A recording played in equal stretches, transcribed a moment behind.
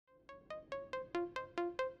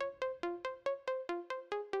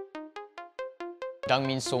Dunk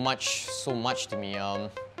means so much to me.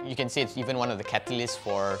 You can say it's even one of the catalysts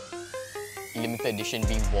for limited edition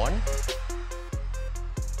being born.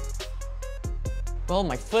 Well,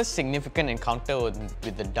 my first significant encounter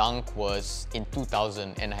with the Dunk was in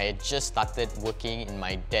 2000, and I had just started working in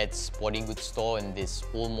my dad's sporting goods store in this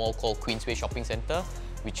old mall called Queensway Shopping Centre,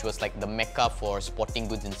 which was like the mecca for sporting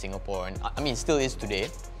goods in Singapore, and I mean, it still is today.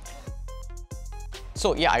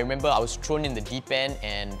 So yeah, I remember I was thrown in the deep end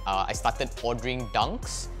and I started ordering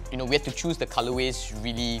Dunks. You know, we had to choose the colorways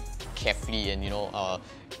really carefully, and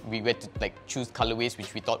we had to like choose colorways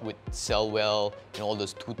which we thought would sell well, all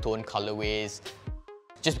those two-tone colorways.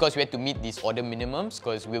 Just because we had to meet these order minimums,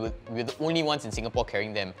 because we were the only ones in Singapore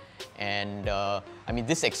carrying them. And I mean,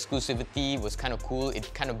 this exclusivity was kind of cool.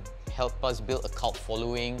 It kind of helped us build a cult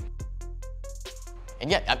following. And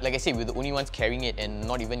yeah, like I said, we were the only ones carrying it, and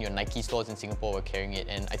not even your Nike stores in Singapore were carrying it.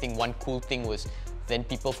 And I think one cool thing was then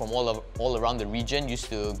people from all around the region used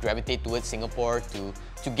to gravitate towards Singapore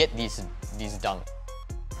to get these Dunk.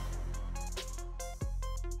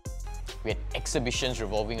 We had exhibitions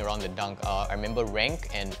revolving around the Dunk. I remember Rank,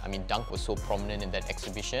 and I mean, Dunk was so prominent in that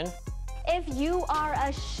exhibition. If you are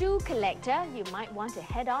a shoe collector, you might want to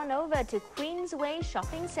head on over to Queensway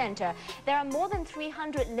Shopping Centre. There are more than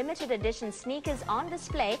 300 limited edition sneakers on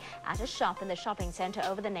display at a shop in the shopping centre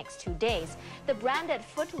over the next 2 days. The branded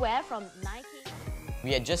footwear from Nike.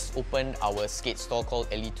 We had just opened our skate store called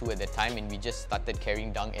LE2 at the time, and we just started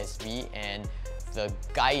carrying Dunk SB, and the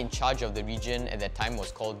guy in charge of the region at that time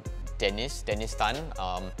was called Dennis Tan,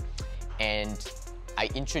 and I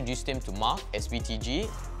introduced him to Mark, SBTG,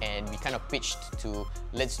 and we kind of pitched to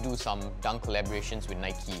let's do some Dunk collaborations with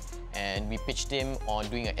Nike. And we pitched him on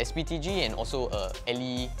doing a SBTG and also a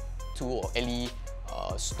LE2 or LE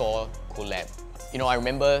store collab. I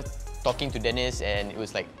remember talking to Dennis, and it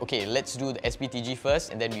was like, okay, let's do the SBTG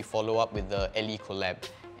first, and then we follow up with the LE collab.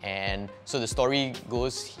 And so the story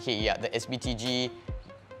goes, hey, yeah, the SBTG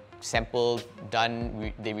sample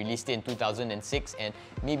done, they released it in 2006, and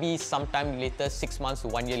maybe sometime later, 6 months to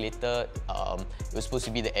 1 year later, it was supposed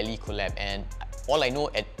to be the LE collab. And all I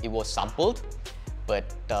know, it was sampled, but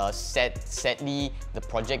sadly, the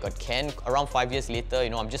project got canned. Around 5 years later,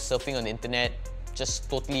 I'm just surfing on the internet, just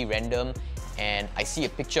totally random, and I see a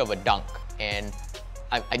picture of a Dunk, and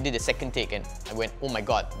I did a second take, and I went, oh my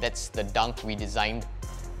god, that's the Dunk we designed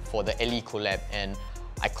for the LE collab. And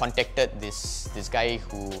I contacted this guy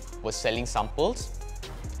who was selling these samples,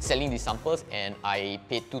 and I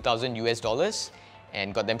paid $2,000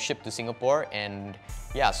 and got them shipped to Singapore. And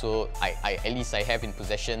yeah, so at least I have in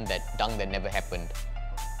possession that Dunk that never happened.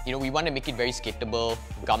 We want to make it very skateable,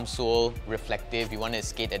 gum sole, reflective. We want to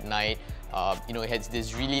skate at night. It has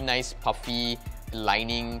this really nice puffy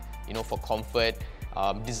lining, for comfort.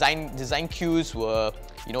 Design cues were,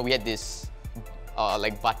 we had this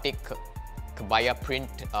like batik kabaya print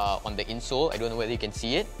on the insole. I don't know whether you can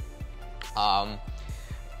see it.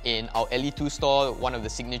 In our LE2 store, one of the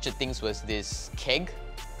signature things was this keg,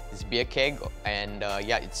 this beer keg, and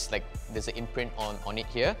yeah, it's like there's an imprint on it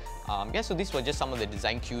here. Yeah, so these were just some of the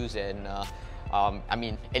design cues, and I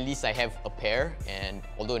mean, at least I have a pair, and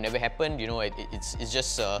although it never happened, it's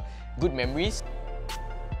just good memories.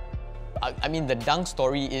 I mean, the Dunk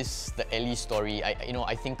story is the LE story.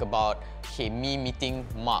 I think about, hey, me meeting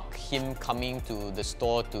Mark, him coming to the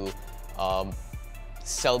store to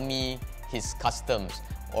sell me his customs,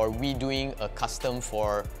 or we doing a custom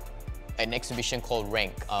for an exhibition called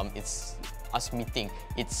Rank. It's us meeting.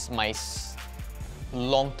 It's my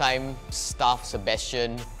longtime staff,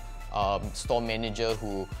 Sebastian, store manager,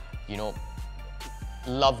 who,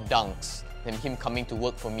 loved Dunks, and him coming to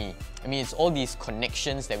work for me. I mean, it's all these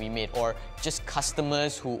connections that we made, or just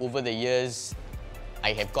customers who over the years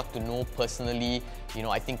I have got to know personally.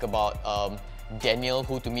 I think about Daniel,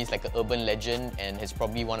 who to me is like an urban legend and has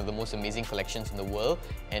probably one of the most amazing collections in the world.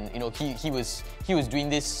 And he was doing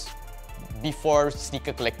this before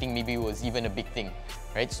sneaker collecting maybe was even a big thing,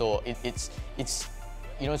 right? So it's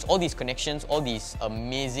all these connections, all these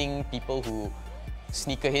amazing people who,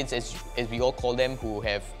 sneakerheads as we all call them, who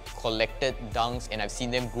have collected Dunks, and I've seen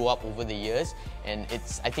them grow up over the years. And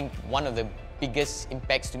I think one of the biggest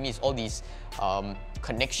impacts to me is all these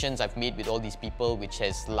connections I've made with all these people, which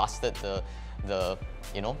has lasted the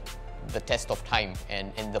test of time,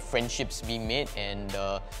 and the friendships being made. And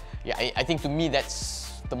yeah, I think to me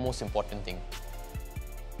that's the most important thing.